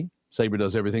 Why? Sabre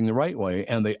does everything the right way,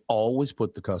 and they always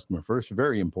put the customer first.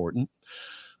 Very important.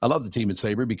 I love the team at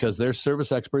Sabre because their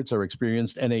service experts are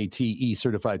experienced NATE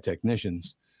certified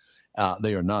technicians.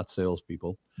 They are not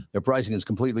salespeople. Their pricing is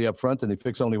completely upfront, and they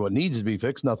fix only what needs to be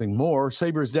fixed, nothing more.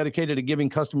 Sabre is dedicated to giving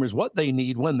customers what they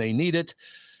need when they need it,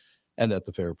 and at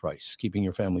the fair price, keeping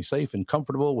your family safe and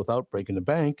comfortable without breaking the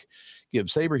bank. Give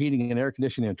Sabre Heating and Air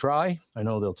Conditioning a try. I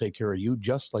know they'll take care of you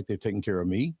just like they've taken care of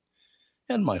me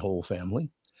and my whole family.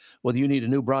 Whether you need a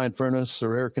new Bryant furnace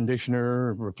or air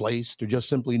conditioner replaced, or just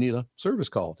simply need a service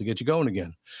call to get you going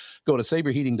again, go to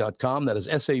saberheating.com. That is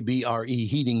SABRE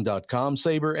heating.com.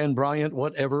 Sabre and Bryant,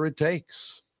 whatever it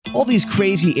takes. All these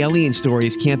crazy alien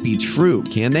stories can't be true,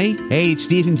 can they? Hey, it's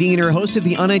Stephen Diener, host of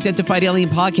the Unidentified Alien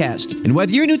Podcast. And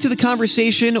whether you're new to the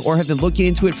conversation or have been looking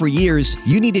into it for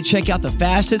years, you need to check out the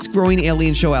fastest growing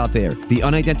alien show out there, the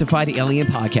Unidentified Alien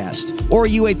Podcast, or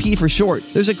UAP for short.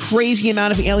 There's a crazy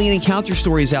amount of alien encounter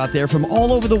stories out there from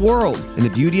all over the world. And the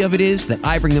beauty of it is that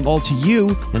I bring them all to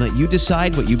you and let you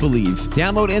decide what you believe.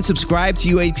 Download and subscribe to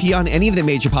UAP on any of the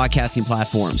major podcasting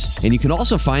platforms. And you can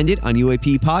also find it on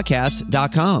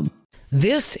UAPpodcast.com.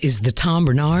 This is the Tom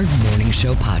Barnard Morning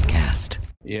Show podcast.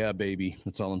 Yeah, baby.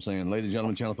 That's all I'm saying. Ladies and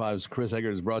gentlemen, Channel 5's Chris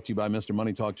Eggert is brought to you by Mr.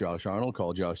 Money Talk, Josh Arnold.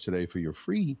 Call Josh today for your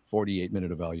free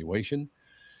 48-minute evaluation.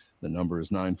 The number is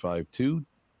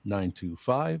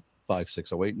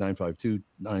 952-925-5608,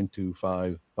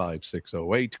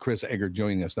 952-925-5608. Chris Eggert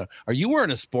joining us now. Are you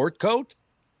wearing a sport coat?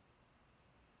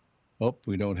 Oh,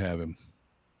 we don't have him.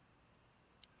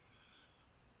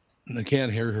 And I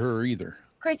can't hear her either.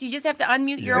 Chris, you just have to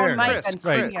unmute your own mic on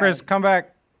screen. Right, Chris, come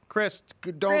back. Chris,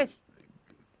 don't.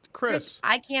 Chris,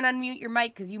 I can't unmute your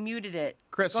mic because you muted it.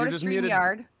 Chris, Go you're to just muted.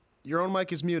 StreamYard. Your own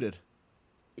mic is muted.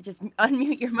 Just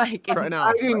unmute your mic. Try now.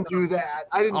 I didn't do that.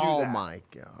 Oh my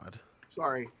God.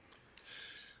 Sorry.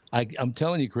 I'm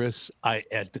telling you, Chris,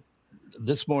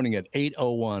 this morning at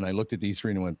 8:01, I looked at these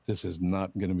three and went, this is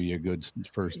not going to be a good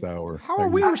first hour. How are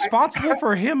we responsible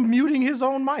for him muting his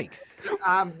own mic?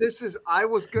 Tom, I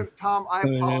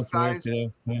apologize.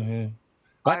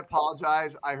 I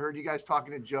apologize. I heard you guys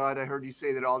talking to Judd. I heard you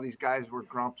say that all these guys were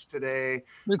grumps today.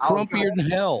 They're grumpier than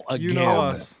hell. Again. You know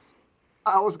us.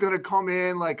 I was going to come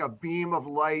in like a beam of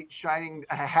light shining,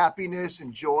 happiness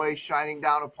and joy shining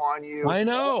down upon you. I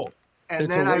know. And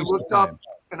then I looked up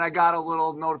and I got a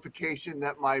little notification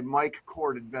that my mic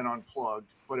cord had been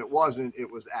unplugged, but it wasn't. It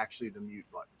was actually the mute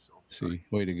button. So see,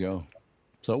 way to go.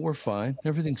 So we're fine.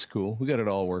 Everything's cool. We got it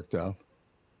all worked out.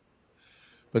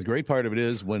 But the great part of it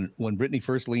is when Brittany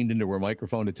first leaned into her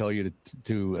microphone to tell you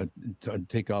to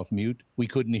take off mute, we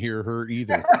couldn't hear her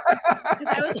either.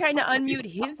 Because I was trying to unmute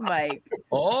his mic.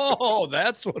 Oh,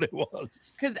 that's what it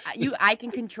was. Because I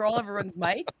can control everyone's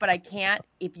mic, but I can't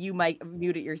if you might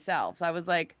mute it yourself. So I was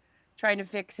like trying to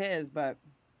fix his, but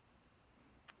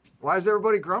why is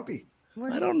everybody grumpy?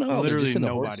 I don't know. Literally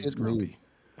nobody's grumpy.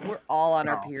 We're all on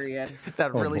our period.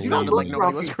 That really sounded like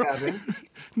nobody was grumpy.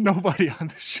 Nobody on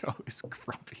the show is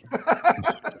grumpy.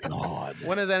 God.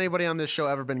 When has anybody on this show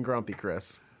ever been grumpy,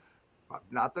 Chris?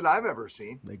 Not that I've ever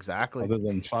seen. Exactly. Other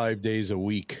than 5 days a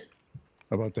week.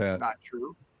 How about that? Not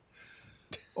true.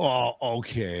 Oh,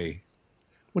 okay.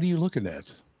 What are you looking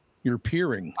at? You're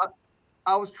peering.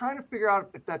 I was trying to figure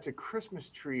out if that's a Christmas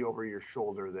tree over your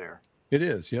shoulder there. It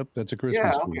is. Yep, that's a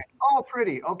Christmas tree. Okay. Oh,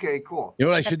 pretty. Okay, cool. You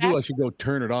know what I should do? I should go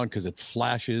turn it on because it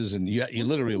flashes, and you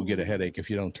literally will get a headache if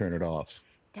you don't turn it off.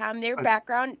 Tom, their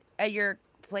background at your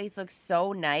place looks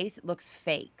so nice. It looks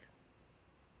fake.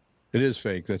 It is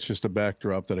fake. That's just a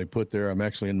backdrop that I put there. I'm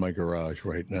actually in my garage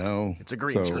right now. It's a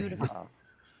green screen. Beautiful.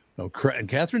 And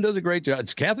Catherine does a great job.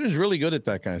 Catherine's really good at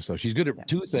that kind of stuff. She's good at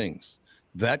two things: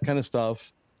 that kind of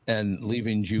stuff and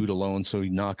leaving Jude alone so he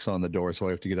knocks on the door, so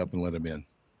I have to get up and let him in.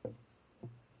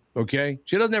 Okay?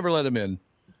 She doesn't ever let him in.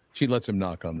 She lets him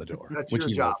knock on the door. That's your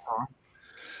job, huh?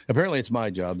 Apparently it's my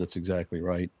job. That's exactly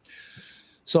right.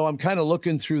 So I'm kind of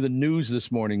looking through the news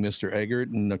this morning, Mr. Eggert,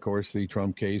 and of course the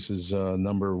Trump case is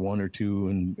number 1 or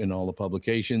 2 in all the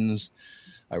publications.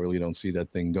 I really don't see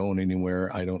that thing going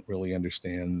anywhere. I don't really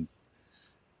understand.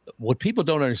 What people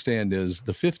don't understand is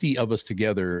the 50 of us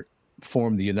together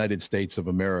form the United States of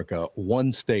America.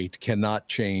 One state cannot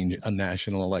change a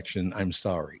national election. I'm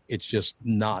sorry. It's just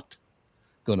not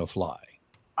going to fly.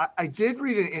 I did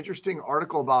read an interesting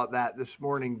article about that this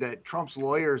morning, that Trump's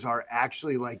lawyers are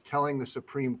actually like telling the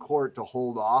Supreme Court to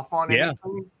hold off on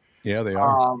anything. Yeah, they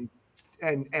are.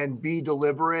 And be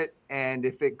deliberate. And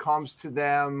if it comes to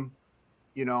them,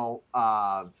 don't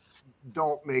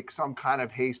make some kind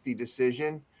of hasty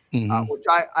decision, which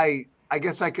I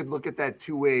guess I could look at that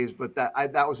two ways, but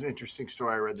that was an interesting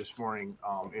story I read this morning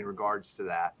in regards to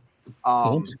that.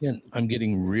 Once again, I'm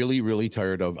getting really, really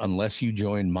tired of, unless you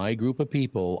join my group of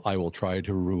people, I will try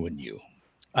to ruin you.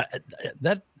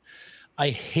 I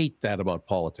hate that about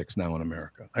politics now in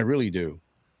America. I really do.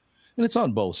 And it's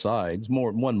on both sides,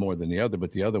 one more than the other,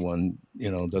 but the other one,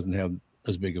 doesn't have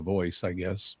as big a voice, I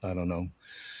guess. I don't know.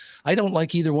 I don't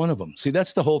like either one of them. See,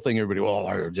 that's the whole thing. Everybody,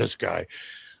 I heard this guy.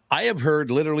 I have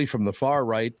heard literally from the far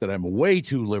right that I'm way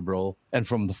too liberal, and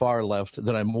from the far left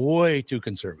that I'm way too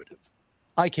conservative.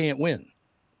 I can't win.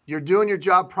 You're doing your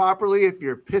job properly if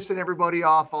you're pissing everybody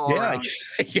off all around.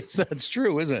 Yes, that's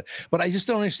true, isn't it? But I just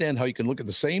don't understand how you can look at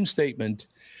the same statement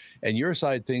and your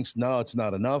side thinks, no, it's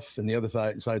not enough, and the other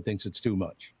side thinks it's too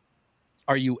much.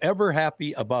 Are you ever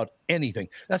happy about anything?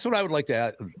 That's what I would like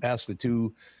to ask the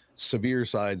two severe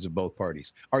sides of both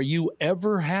parties. Are you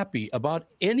ever happy about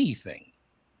anything?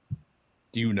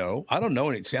 Do you know? I don't know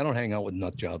any. See, I don't hang out with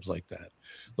nut jobs like that.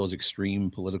 Those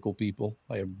extreme political people.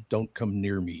 Don't come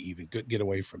near me even. Get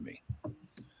away from me.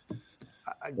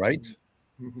 Right?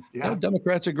 Yeah.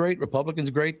 Democrats are great. Republicans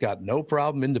are great. Got no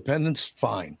problem. Independents,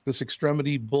 fine. This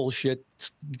extremity bullshit,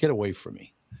 get away from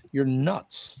me. You're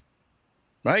nuts.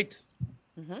 Right?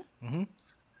 Mm-hmm. Mm-hmm.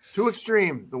 Too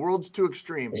extreme. The world's too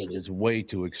extreme. It is way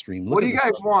too extreme. What do you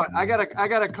guys want? I got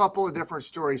a couple of different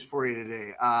stories for you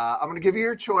today. I'm going to give you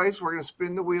your choice. We're going to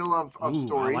spin the wheel of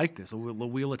stories. I like this. The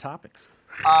wheel of topics.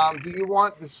 Do you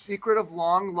want the secret of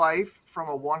long life from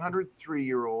a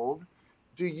 103-year-old?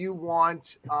 Do you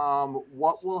want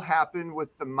what will happen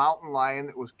with the mountain lion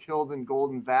that was killed in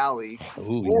Golden Valley?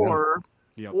 Or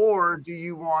do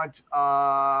you want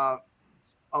a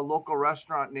local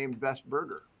restaurant named Best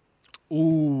Burger?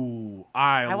 Ooh,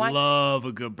 I love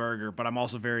a good burger, but I'm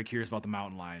also very curious about the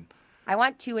mountain lion. I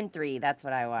want 2 and 3. That's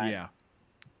what I want. Yeah.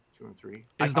 2 and 3.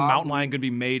 Is the mountain lion going to be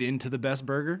made into the Best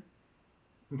Burger?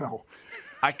 No.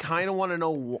 I kind of want to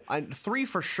know 3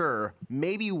 for sure,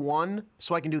 maybe 1,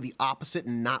 so I can do the opposite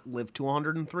and not live to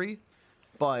 103.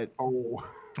 But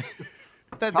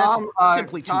that's Tom,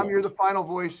 simply too Tom, old. you're the final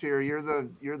voice here. You're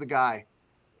the guy.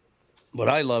 What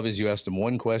I love is you asked them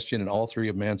one question and all three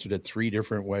of them answered it 3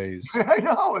 different ways. I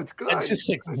know, it's good. It's just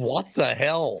like, what the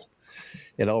hell?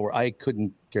 I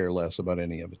couldn't care less about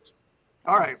any of it.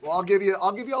 All right. Well, I'll give you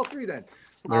all 3 then.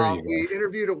 We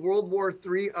interviewed a World War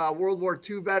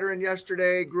II veteran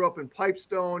yesterday, grew up in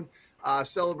Pipestone,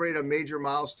 celebrated a major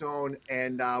milestone,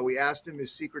 and we asked him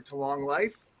his secret to long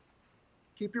life.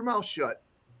 Keep your mouth shut.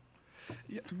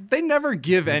 They never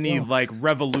give any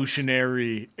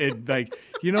revolutionary,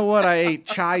 you know what? I ate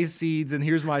chai seeds and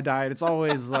here's my diet. It's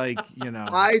always I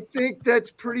think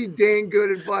that's pretty dang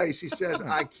good advice. He says,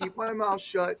 I keep my mouth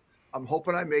shut. I'm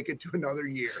hoping I make it to another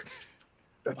year.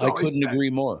 I couldn't agree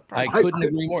more. I couldn't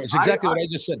agree more. It's exactly what I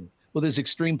just said. Well, this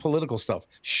extreme political stuff.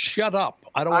 Shut up.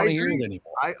 I don't want to hear it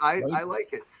anymore. I like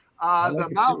it. The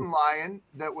mountain lion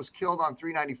that was killed on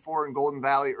 394 in Golden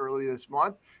Valley early this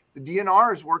month, the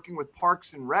DNR is working with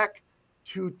Parks and Rec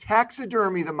to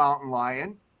taxidermy the mountain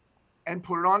lion and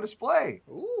put it on display.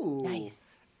 Ooh.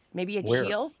 Nice. Maybe a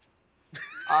Shields?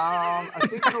 I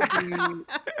think it'll be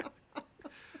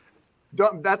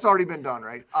done. That's already been done,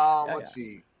 right? Let's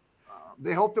see.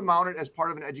 They hope to mount it as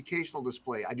part of an educational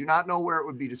display. I do not know where it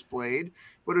would be displayed,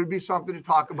 but it would be something to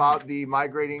talk about the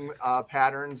migrating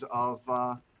patterns of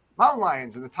mountain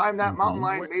lions and the time that mountain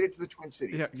lion made it to the Twin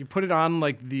Cities. Yeah, you put it on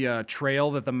the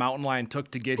trail that the mountain lion took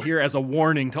to get here as a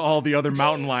warning to all the other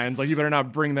mountain lions. You better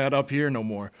not bring that up here no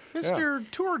more. Mr.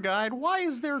 Tour Guide, why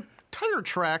is there tire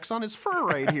tracks on his fur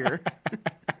right here?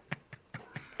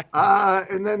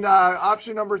 And then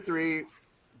option number 3,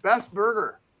 best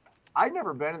burger. I've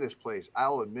never been to this place.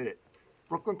 I'll admit it.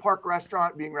 Brooklyn Park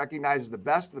Restaurant being recognized as the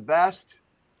best of the best.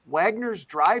 Wagner's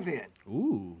Drive-In.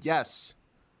 Ooh. Yes.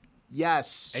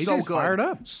 AJ's so good. Fired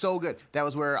up. So good. That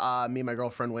was where me and my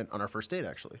girlfriend went on our first date,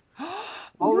 actually.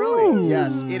 Oh, really?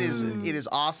 Yes, it is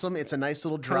awesome. It's a nice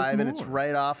little drive, and it's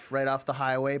right off the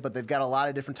highway. But they've got a lot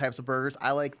of different types of burgers.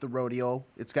 I like the rodeo.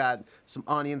 It's got some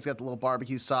onions, got the little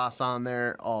barbecue sauce on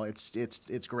there. Oh, it's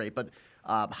great. But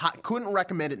couldn't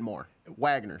recommend it more.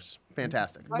 Wagner's,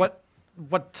 fantastic.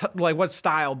 What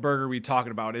style burger are we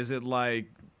talking about? Is it like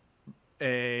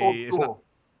a old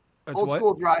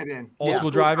school drive-in? Old school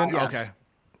drive-in. Yes.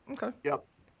 Okay. Yep.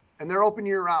 And they're open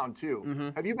year round too. Mm-hmm.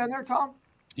 Have you been there, Tom?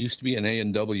 Used to be an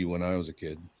A&W when I was a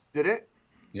kid. Did it?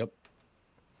 Yep.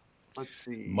 Let's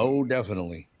see. Mo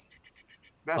definitely.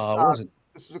 Best.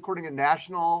 This is according to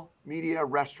National Media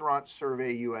Restaurant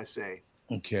Survey USA.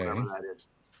 Okay. Whatever that is.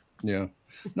 Yeah.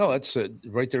 No, that's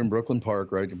right there in Brooklyn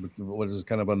Park, right? What is it,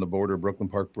 kind of on the border of Brooklyn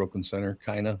Park, Brooklyn Center,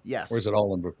 kind of? Yes. Or is it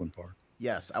all in Brooklyn Park?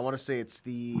 Yes. I want to say it's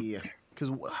because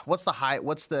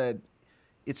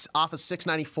it's off of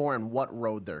 694 and what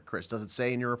road there, Chris? Does it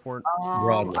say in your report?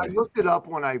 Broadway. I looked it up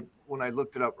when I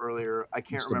looked it up earlier. I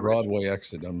can't remember. The Broadway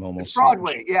exit. I'm almost. It's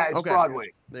Broadway. Yeah, it's Broadway.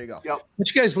 There you go. Yep.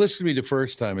 But you guys listened to me the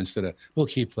first time instead of we'll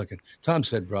keep looking. Tom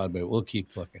said Broadway. We'll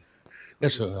keep looking.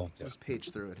 That's what I'll do. Just page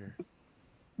through it here.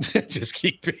 Just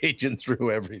keep paging through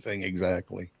everything.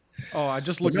 Exactly. Oh, I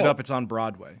just looked it up. It's on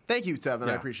Broadway. Thank you, Tevin.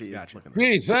 I appreciate you. Looking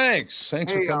Hey, thanks.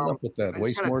 Thanks for coming up with that.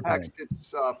 Waste more time.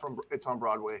 It's on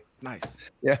Broadway. Nice.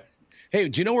 Yeah. Hey,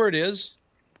 do you know where it is?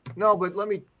 No, but let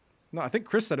me. No, I think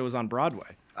Chris said it was on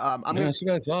Broadway. That's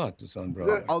what I thought. It's on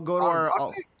Broadway. I'll go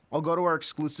to our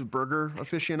exclusive burger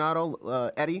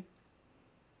aficionado, Eddie.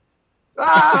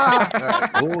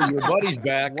 Oh, your buddy's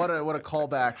back. What a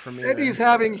callback for me. Eddie's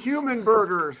having human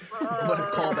burgers. What a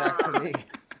callback for me.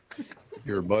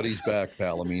 Your buddy's back,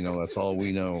 Palomino. That's all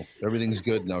we know. Everything's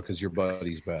good now because your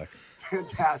buddy's back.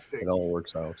 Fantastic. It all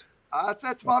works out.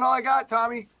 That's about all I got,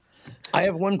 Tommy. I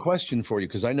have one question for you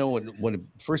because I know when it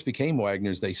first became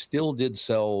Wagner's, they still did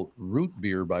sell root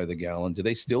beer by the gallon. Do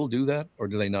they still do that, or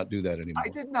do they not do that anymore? I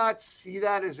did not see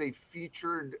that as a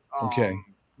featured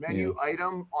menu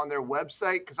item on their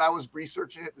website because I was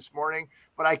researching it this morning,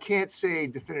 but I can't say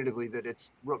definitively that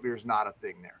root beer is not a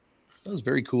thing there. That was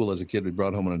very cool as a kid. We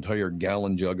brought home an entire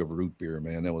gallon jug of root beer,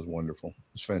 man. That was wonderful. It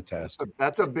was fantastic.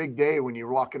 That's a big day when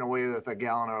you're walking away with a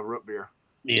gallon of root beer.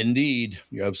 Indeed.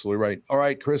 You're absolutely right. All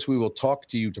right, Chris, we will talk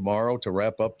to you tomorrow to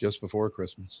wrap up just before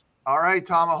Christmas. All right,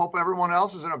 Tom. I hope everyone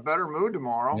else is in a better mood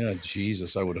tomorrow. Yeah,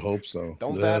 Jesus, I would hope so.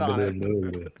 Don't bet on it.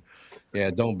 Yeah,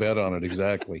 don't bet on it.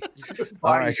 Exactly.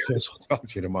 All right, Chris, we'll talk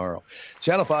to you tomorrow.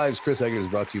 Channel 5's Chris Eggers is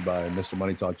brought to you by Mr.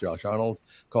 Money Talk, Josh Arnold.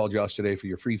 Call Josh today for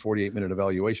your free 48-minute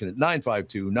evaluation at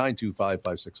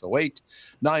 952-925-5608,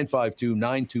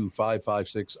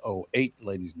 952-925-5608.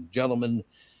 Ladies and gentlemen,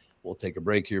 we'll take a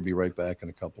break here. Be right back in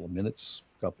a couple of minutes.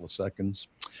 couple of seconds.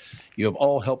 You have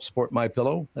all helped support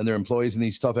MyPillow and their employees in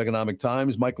these tough economic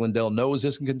times. Mike Lindell knows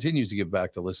this and continues to give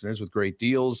back to listeners with great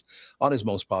deals on his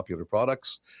most popular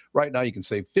products. Right now, you can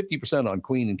save 50% on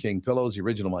Queen and King pillows, the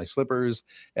original My Slippers,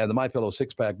 and the MyPillow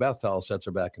 6-pack bath towel sets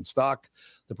are back in stock.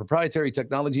 The proprietary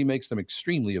technology makes them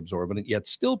extremely absorbent, yet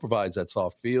still provides that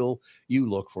soft feel you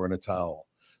look for in a towel.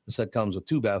 The set comes with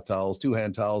 2 bath towels, 2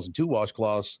 hand towels, and 2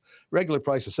 washcloths. Regular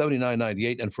price is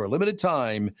 $79.98, and for a limited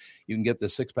time, you can get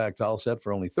this 6-pack towel set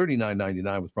for only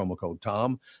 $39.99 with promo code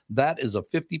TOM. That is a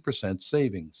 50%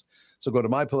 savings. So go to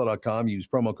MyPillow.com, use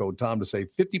promo code TOM to save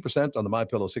 50% on the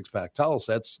MyPillow 6-pack towel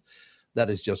sets. That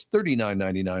is just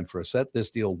 $39.99 for a set. This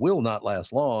deal will not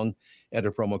last long.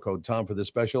 Enter promo code TOM for this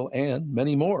special and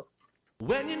many more.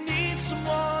 When you need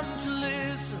someone to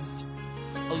listen,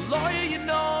 a lawyer you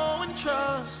know and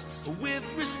trust,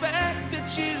 with respect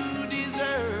that you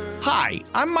deserve. Hi,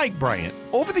 I'm Mike Bryant.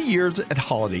 Over the years at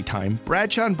holiday time,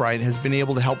 Bradshaw & Bryant has been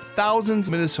able to help thousands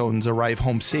of Minnesotans arrive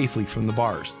home safely from the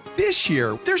bars. This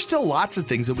year, there's still lots of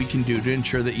things that we can do to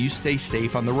ensure that you stay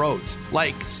safe on the roads,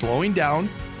 like slowing down,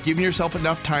 giving yourself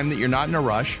enough time that you're not in a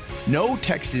rush, no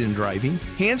texting and driving,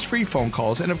 hands-free phone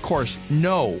calls, and of course,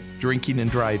 no drinking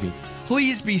and driving.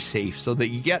 Please be safe so that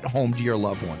you get home to your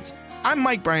loved ones. I'm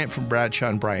Mike Bryant from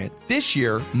Bradshaw & Bryant. This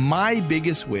year, my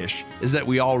biggest wish is that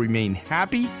we all remain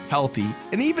happy, healthy,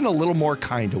 and even a little more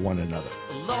kind to one another.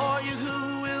 A lawyer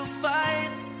who will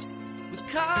fight with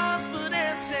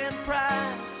confidence and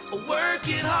pride,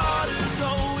 working harder,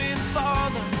 going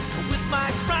farther, with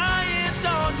Mike Bryant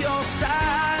on your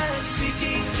side,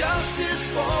 seeking justice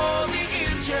for the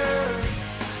injured.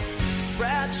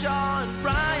 Bradshaw &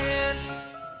 Bryant.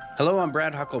 Hello, I'm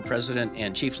Brad Huckle, President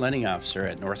and Chief Lending Officer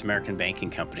at North American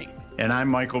Banking Company. And I'm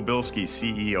Michael Bilski,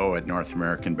 CEO at North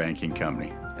American Banking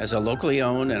Company. As a locally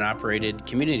owned and operated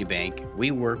community bank, we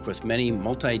work with many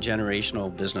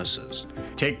multi-generational businesses.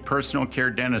 Take Personal Care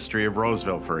Dentistry of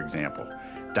Roseville, for example.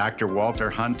 Dr. Walter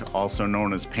Hunt, also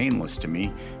known as Painless to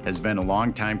me, has been a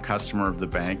longtime customer of the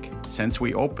bank since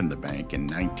we opened the bank in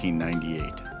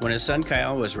 1998. When his son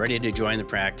Kyle was ready to join the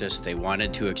practice, they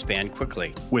wanted to expand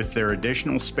quickly. With their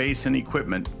additional space and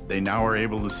equipment, they now are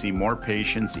able to see more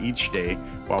patients each day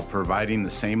while providing the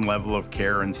same level of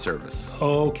care and service.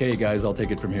 Okay, guys, I'll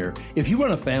take it from here. If you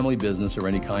run a family business or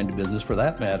any kind of business for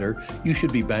that matter, you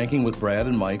should be banking with Brad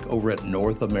and Mike over at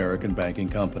North American Banking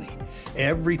Company.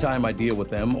 Every time I deal with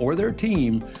them or their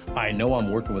team, I know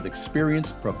I'm working with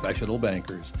experienced professional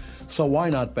bankers. So why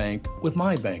not bank with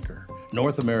my banker?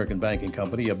 North American Banking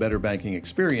Company, a better banking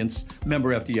experience, member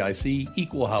FDIC,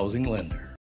 equal housing lender.